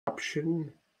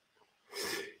option.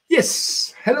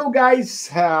 Yes, hello guys.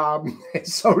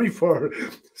 Sorry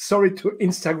to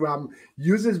Instagram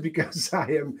users because I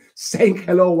am saying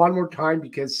hello one more time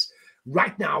because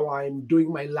right now I'm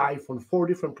doing my live on 4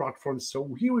 different platforms.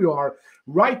 So here we are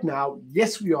right now.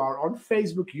 Yes, we are on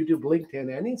Facebook, YouTube,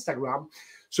 LinkedIn, and Instagram.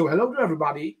 So hello to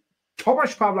everybody.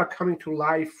 Tomasz Pawlak coming to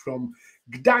live from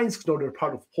Gdańsk, northern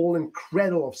part of Poland,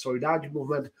 cradle of Solidarity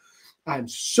movement. I'm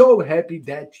so happy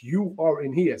that you are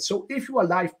in here. So if you are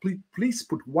live, please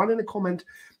put 1 in the comment.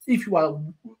 If you are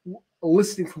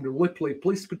listening from the replay,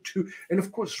 please put 2. And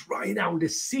of course, right now in the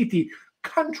city,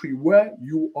 country where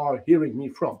you are hearing me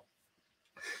from.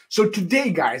 So today,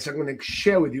 guys, I'm going to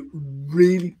share with you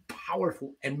really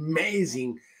powerful,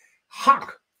 amazing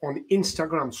hack on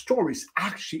Instagram stories.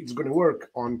 Actually, it's going to work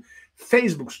on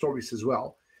Facebook stories as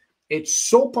well. It's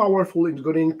so powerful, it's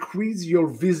going to increase your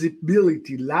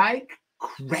visibility like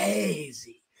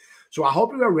crazy. So I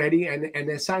hope you are ready. And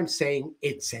as I'm saying,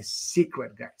 it's a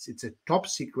secret, guys. It's a top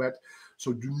secret.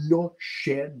 So do not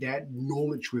share that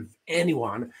knowledge with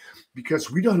anyone because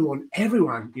we don't want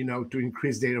everyone, to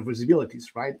increase their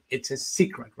visibilities, right? It's a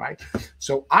secret, right?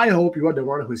 So I hope you are the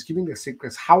one who is giving the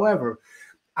secrets. However,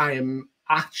 I'm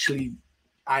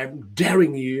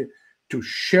daring you to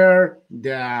share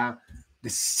the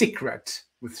secret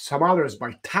with some others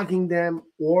by tagging them,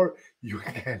 or you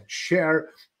can share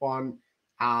on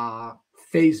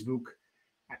Facebook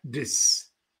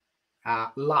this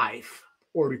live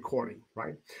or recording,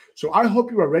 right? So I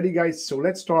hope you are ready, guys. So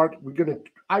let's start.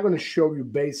 I'm gonna show you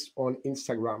based on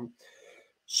Instagram.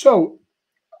 So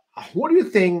what do you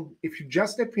think if you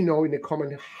just let me know in the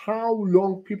comment how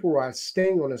long people are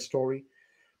staying on a story?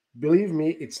 Believe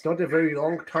me, it's not a very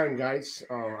long time, guys.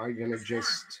 I'm gonna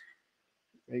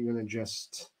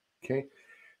just okay.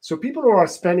 So people who are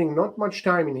spending not much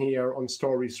time in here on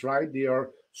stories, right? They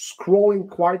are scrolling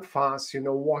quite fast,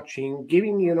 watching,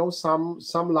 giving, some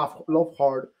love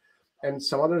heart and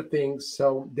some other things.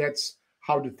 So that's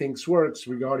how the things works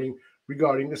regarding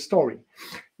the story.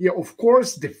 Yeah, of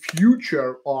course, the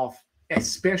future of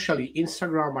especially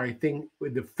Instagram, I think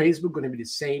with the Facebook going to be the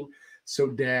same. So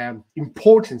the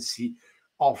importance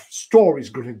of stories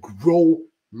going to grow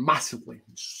massively.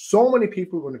 So many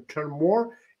people are going to turn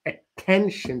more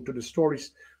attention to the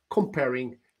stories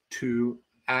comparing to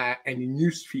any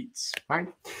news feeds, right?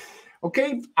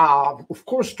 Okay, of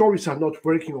course, stories are not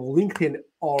working on LinkedIn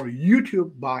or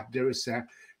YouTube, but there is a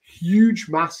huge,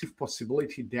 massive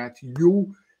possibility that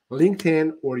you,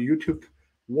 LinkedIn or YouTube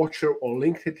watcher or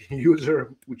LinkedIn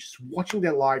user, which is watching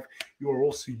that live, you are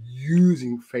also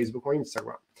using Facebook or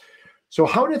Instagram. So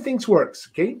how do things work?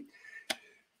 Okay,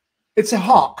 it's a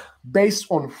hack based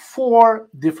on 4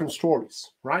 different stories,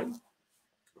 right?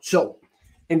 So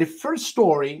in the first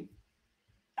story,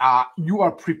 you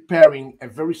are preparing a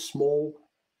very small,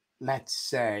 let's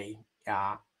say,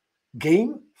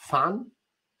 game, fun,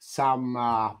 some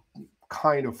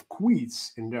kind of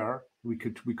quiz in there. We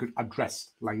could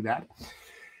address like that,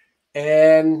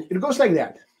 and it goes like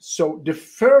that. So the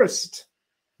first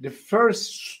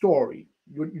story,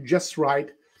 you just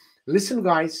write. Listen,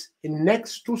 guys. In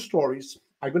next 2 stories,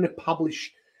 I'm going to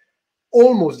publish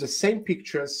almost the same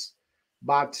pictures,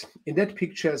 but in that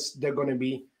pictures there are going to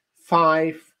be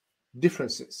 5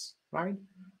 differences, right?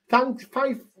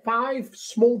 Five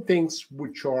small things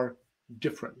which are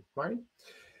different, right?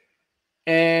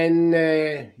 And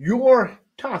your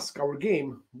task, our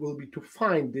game, will be to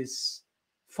find these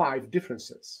 5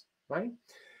 differences, right?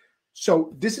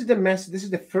 So this is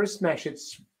the first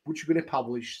message which you're going to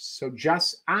publish. So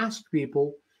just ask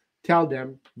people, tell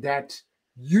them that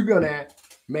you're going to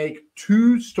make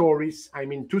 2 stories.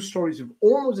 2 stories with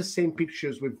almost the same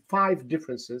pictures with 5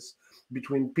 differences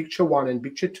between picture 1 and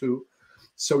picture 2.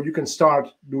 So you can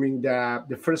start doing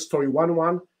the first story 1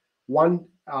 1 1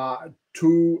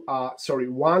 2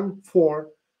 1 4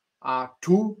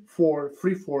 2 4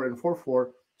 3 4 and 4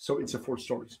 4. So it's a 4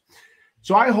 stories.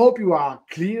 So I hope you are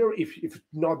clear. If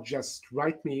not, just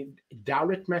write me a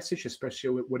direct message,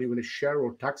 especially when you want to share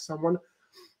or tag someone.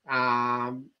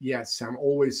 Yes, I'm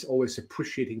always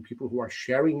appreciating people who are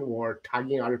sharing or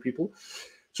tagging other people.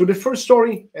 So the first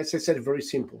story, as I said, very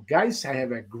simple. Guys, I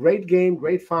have a great game,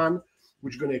 great fun,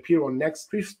 which is going to appear on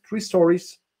next three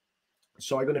stories.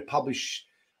 So I'm going to publish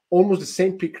almost the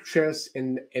same pictures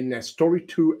in story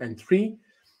 2 and 3.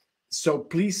 So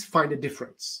please find a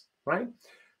difference, right?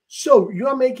 So you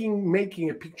are making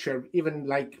a picture, even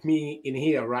like me in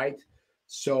here, right?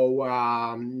 So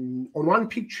on one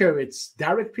picture, it's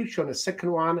direct picture. On the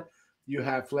second one, you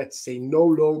have, let's say, no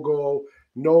logo,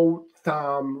 no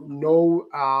thumb, no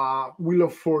Wheel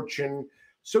of Fortune,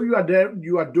 So you are there,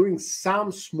 you are doing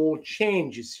some small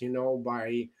changes,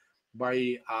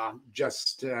 by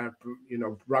just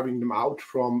rubbing them out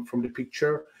from the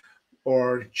picture,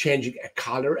 or changing a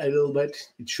color a little bit.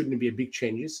 It shouldn't be a big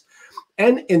changes.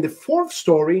 And in the fourth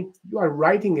story, you are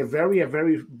writing a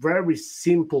very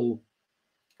simple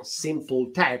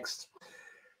text.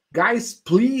 Guys,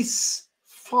 please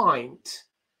find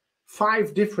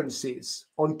 5 differences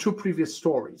on 2 previous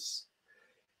stories.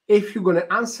 If you're going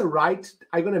to answer right,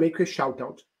 I'm going to make you a shout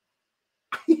out.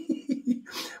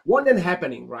 What then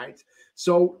happening, right?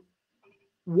 So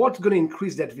what's going to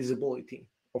increase that visibility?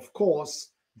 Of course,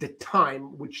 the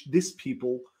time which these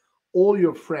people, all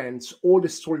your friends, all the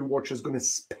story watchers going to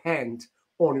spend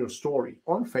on your story,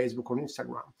 on Facebook, on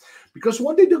Instagram. Because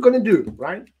what they're going to do,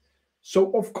 right?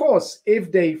 So, of course,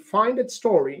 if they find that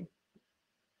story,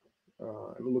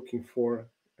 I'm looking for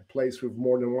a place with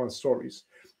more than 1 stories.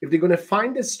 If they're going to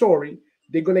find the story,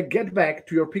 they're going to get back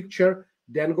to your picture,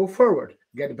 then go forward,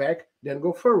 get back, then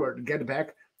go forward, get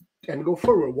back, and go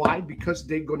forward. Why? Because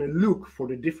they're going to look for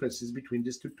the differences between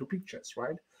these two pictures,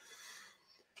 right?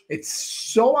 It's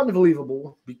so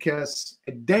unbelievable, because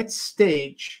at that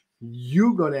stage,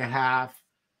 you're going to have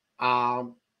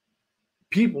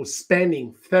people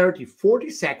spending 30, 40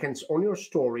 seconds on your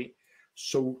story.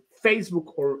 So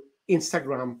Facebook or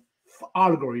Instagram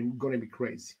algorithm going to be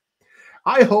crazy.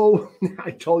 I hope,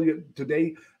 I told you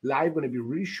today, live going to be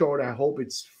really short. I hope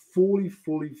it's fully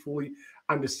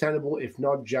understandable. If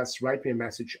not, just write me a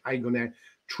message. I'm going to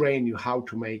train you how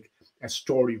to make a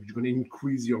story which is going to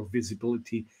increase your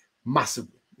visibility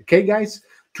massively. Okay, guys?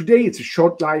 Today it's a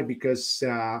short live because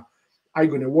I'm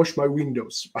going to wash my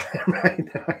windows. Right?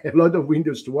 I have a lot of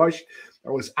windows to wash. I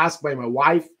was asked by my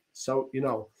wife. So,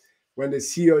 when the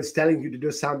CEO is telling you to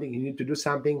do something, you need to do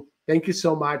something. Thank you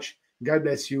so much. God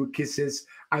bless you. Kisses.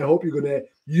 I hope you're going to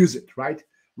use it, right?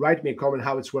 Write me a comment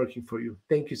how it's working for you.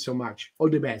 Thank you so much. All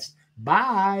the best.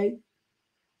 Bye.